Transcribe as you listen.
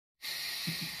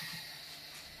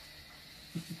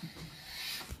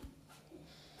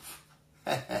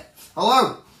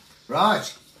Hello.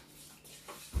 Right.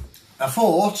 I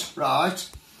thought, right,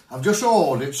 I've just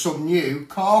ordered some new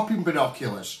carping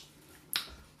binoculars.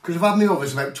 Because I've had my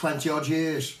others about 20 odd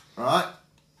years, right?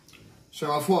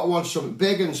 So I thought I wanted something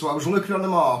big, and so I was looking on the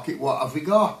market, what have we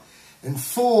got? And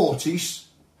Fortist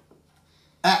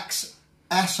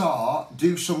XSR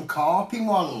do some carping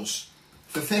ones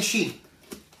for fishing.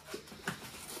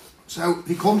 So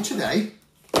they come today.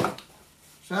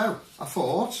 So I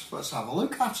thought, let's have a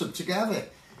look at them together.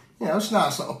 You know, it's a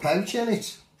nice little pouch in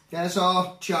it. There's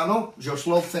our channel, Just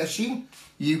Love Fishing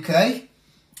UK.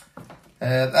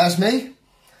 There's me.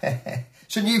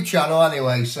 It's a new channel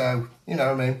anyway, so you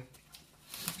know what I mean.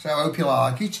 So I hope you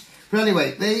like it. But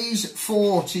anyway, these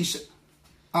Fortist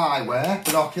eyewear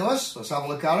binoculars, let's have a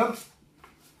look at them.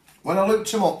 When I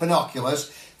looked them up,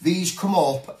 binoculars, these come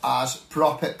up as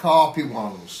proper carping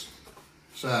ones.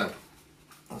 So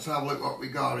let's have a look what we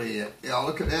got here. Yeah,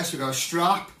 look at this. We've got a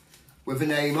strap with a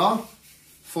name on,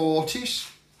 Fortist.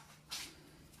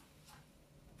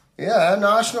 Yeah,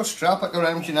 nice enough strap like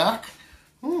around your neck.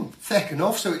 Thick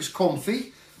enough so it's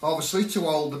comfy, obviously, to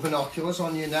hold the binoculars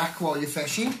on your neck while you're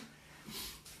fishing.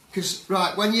 Because,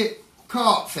 right, when you're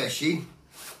carp fishing,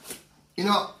 you're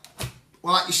not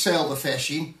like your silver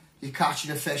fishing, you're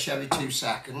catching a fish every 2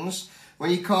 seconds.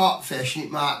 When you're carp fishing,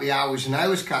 it might be hours and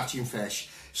hours catching fish.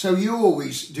 So you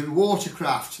always do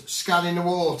watercraft, scanning the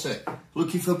water,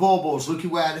 looking for bubbles, looking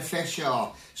where the fish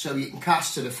are, so you can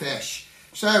cast to the fish.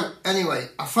 So, anyway,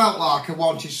 I felt like I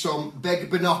wanted some big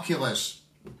binoculars.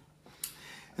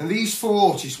 And these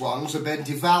Fortist ones have been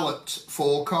developed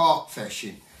for carp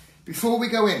fishing. Before we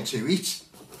go into it,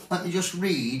 let me just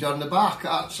read on the back.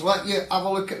 So let you have a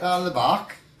look at that on the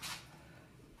back.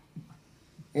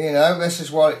 You know, this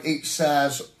is what it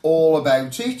says all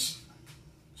about it.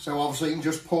 So obviously you can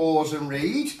just pause and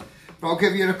read. But I'll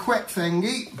give you a quick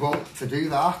thingy, but to do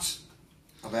that,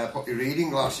 I better put your reading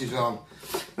glasses on.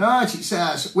 Right, it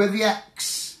says, with the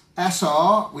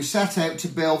XSR, we set out to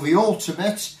build the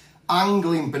ultimate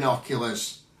angling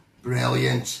binoculars.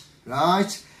 Brilliant,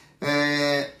 right?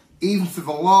 Even for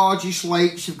the largest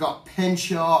lakes, you've got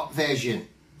pin-sharp vision,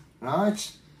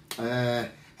 right?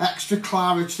 Extra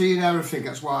clarity and everything.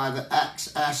 That's why the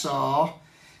XSR,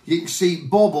 you can see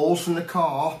bubbles from the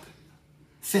carp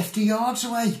 50 yards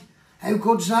away. How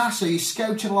good's that? So you're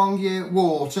scouting along your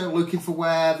water, looking for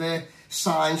where the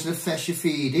signs the fish are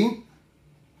feeding.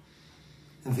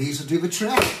 And these will do the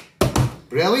trick.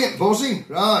 Brilliant, buzzing.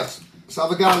 Right, let's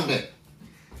have a gander.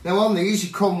 Now on these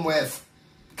you come with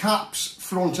caps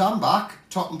front and back,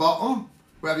 top and bottom,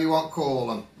 whatever you want to call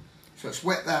them. So let's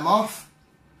whip them off.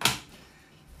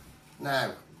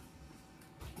 Now,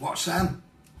 what's them?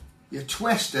 You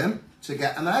twist them to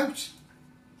get them out.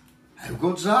 How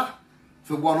good's that?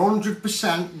 For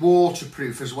 100%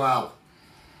 waterproof as well.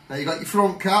 Now you've got your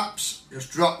front caps,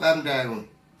 just drop them down.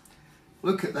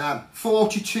 Look at them,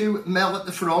 42mm at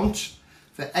the front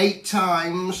for 8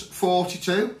 times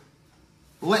 42.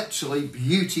 Literally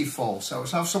beautiful. So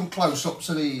let's have some close-ups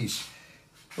of these.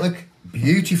 Look,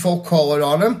 beautiful colour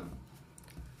on them.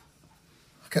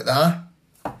 Look at that.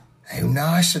 How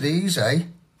nice are these, eh?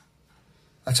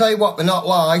 I tell you what, they're not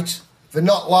light. They're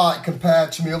not light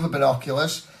compared to my other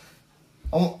binoculars.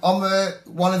 On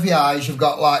one of the eyes, you've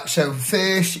got like, so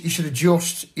first you should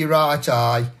adjust your right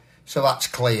eye so that's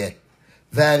clear.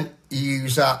 Then you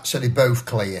use that so they're both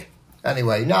clear.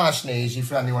 Anyway, nice and easy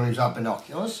for anyone who's had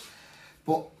binoculars.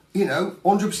 But, you know,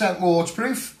 100%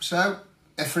 waterproof. So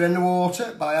if they're in the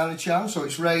water by any chance or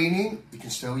it's raining, you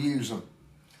can still use them.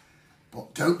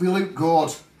 But don't they look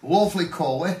good? Lovely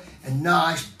colour and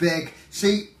nice big.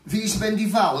 See, these have been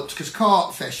developed because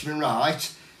carp fishermen,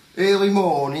 right? Early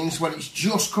mornings when it's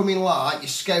just coming light, you're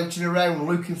scouting around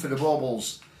looking for the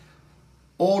bubbles.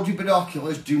 Ordinary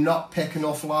binoculars do not pick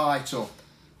enough light up.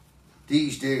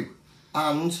 These do.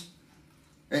 And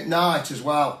at night as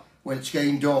well, when it's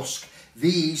getting dusk,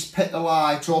 these pick the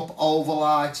light up,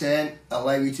 overlight in,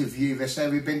 allow you to view this.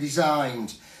 They've been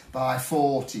designed by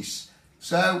Fortist.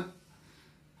 So,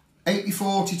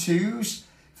 8042s,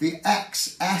 the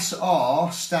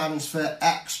XSR stands for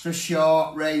extra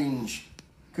short range.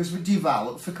 Because we're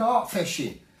developed for carp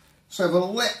fishing. So they're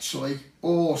literally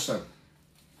awesome.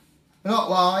 They're not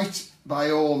light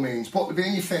by all means, but they'll be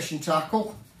in your fishing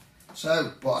tackle.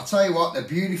 So, but I tell you what, they're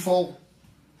beautiful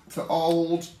for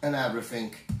old and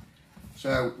everything.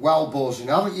 So, well buzzing.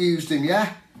 I haven't used them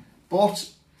yet, but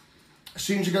as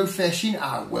soon as I go fishing,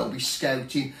 I will be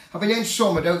scouting. I mean, in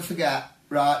summer, don't forget,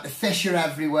 right, the fish are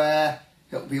everywhere.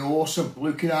 It'll be awesome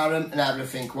looking at them and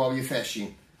everything while you're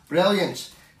fishing.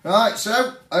 Brilliant. Right,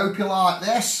 so, hope you like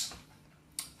this.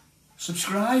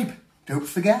 Subscribe, don't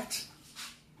forget.